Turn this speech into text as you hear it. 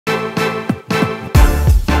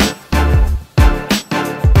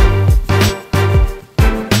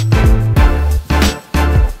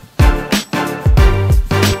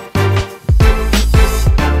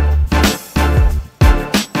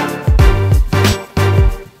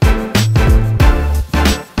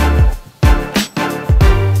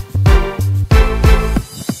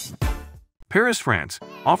Paris, France,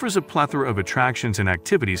 offers a plethora of attractions and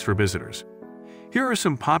activities for visitors. Here are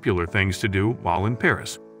some popular things to do while in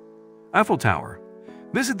Paris. Eiffel Tower.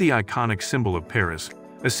 Visit the iconic symbol of Paris,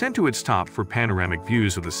 ascend to its top for panoramic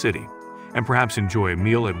views of the city, and perhaps enjoy a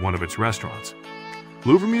meal at one of its restaurants.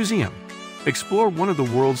 Louvre Museum. Explore one of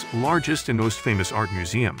the world's largest and most famous art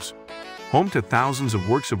museums, home to thousands of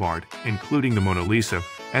works of art, including the Mona Lisa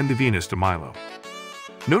and the Venus de Milo.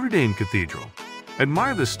 Notre-Dame Cathedral.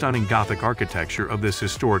 Admire the stunning Gothic architecture of this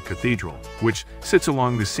historic cathedral, which sits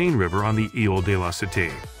along the Seine River on the Île de la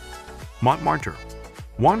Cité. Montmartre.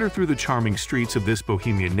 Wander through the charming streets of this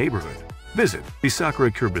bohemian neighborhood. Visit the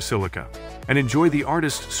Sacré-Cœur Basilica and enjoy the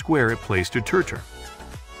Artist Square at Place du Tertre.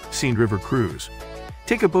 Seine River Cruise.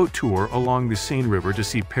 Take a boat tour along the Seine River to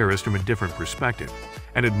see Paris from a different perspective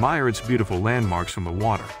and admire its beautiful landmarks from the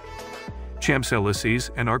water.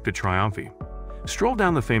 Champs-Élysées and Arc de Triomphe. Stroll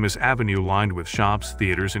down the famous avenue lined with shops,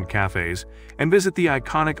 theaters, and cafes, and visit the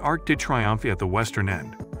iconic Arc de Triomphe at the western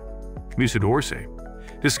end. Musée d'Orsay.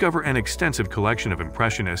 Discover an extensive collection of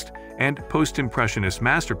Impressionist and Post-Impressionist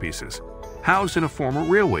masterpieces housed in a former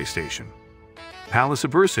railway station. Palace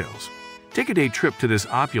of Versailles. Take a day trip to this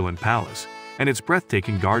opulent palace and its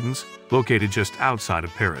breathtaking gardens located just outside of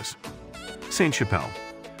Paris. Sainte-Chapelle.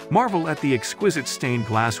 Marvel at the exquisite stained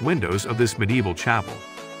glass windows of this medieval chapel,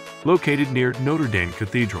 located near Notre-Dame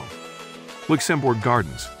Cathedral. Luxembourg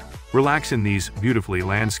Gardens. Relax in these beautifully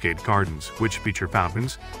landscaped gardens, which feature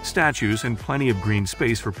fountains, statues, and plenty of green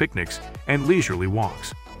space for picnics and leisurely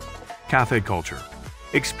walks. Café culture.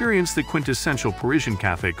 Experience the quintessential Parisian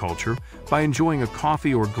café culture by enjoying a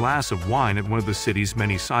coffee or glass of wine at one of the city's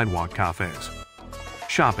many sidewalk cafes.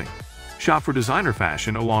 Shopping. Shop for designer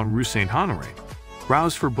fashion along Rue Saint-Honoré.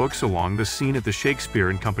 Browse for books along the Seine at the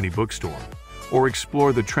Shakespeare & Company bookstore, or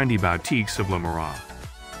explore the trendy boutiques of Le Marais.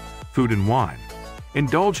 Food and wine.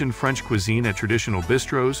 Indulge in French cuisine at traditional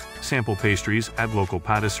bistros, sample pastries at local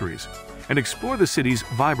patisseries, and explore the city's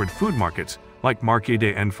vibrant food markets like Marché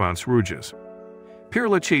des Enfants Rouges. Père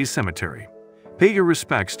Lachaise Cemetery. Pay your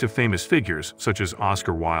respects to famous figures such as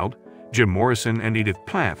Oscar Wilde, Jim Morrison, and Edith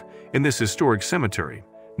Piaf in this historic cemetery,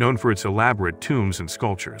 known for its elaborate tombs and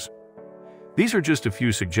sculptures. These are just a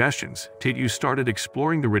few suggestions to get you started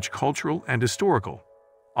exploring the rich cultural and historical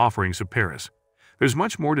offerings of Paris. There's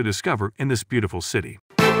much more to discover in this beautiful city.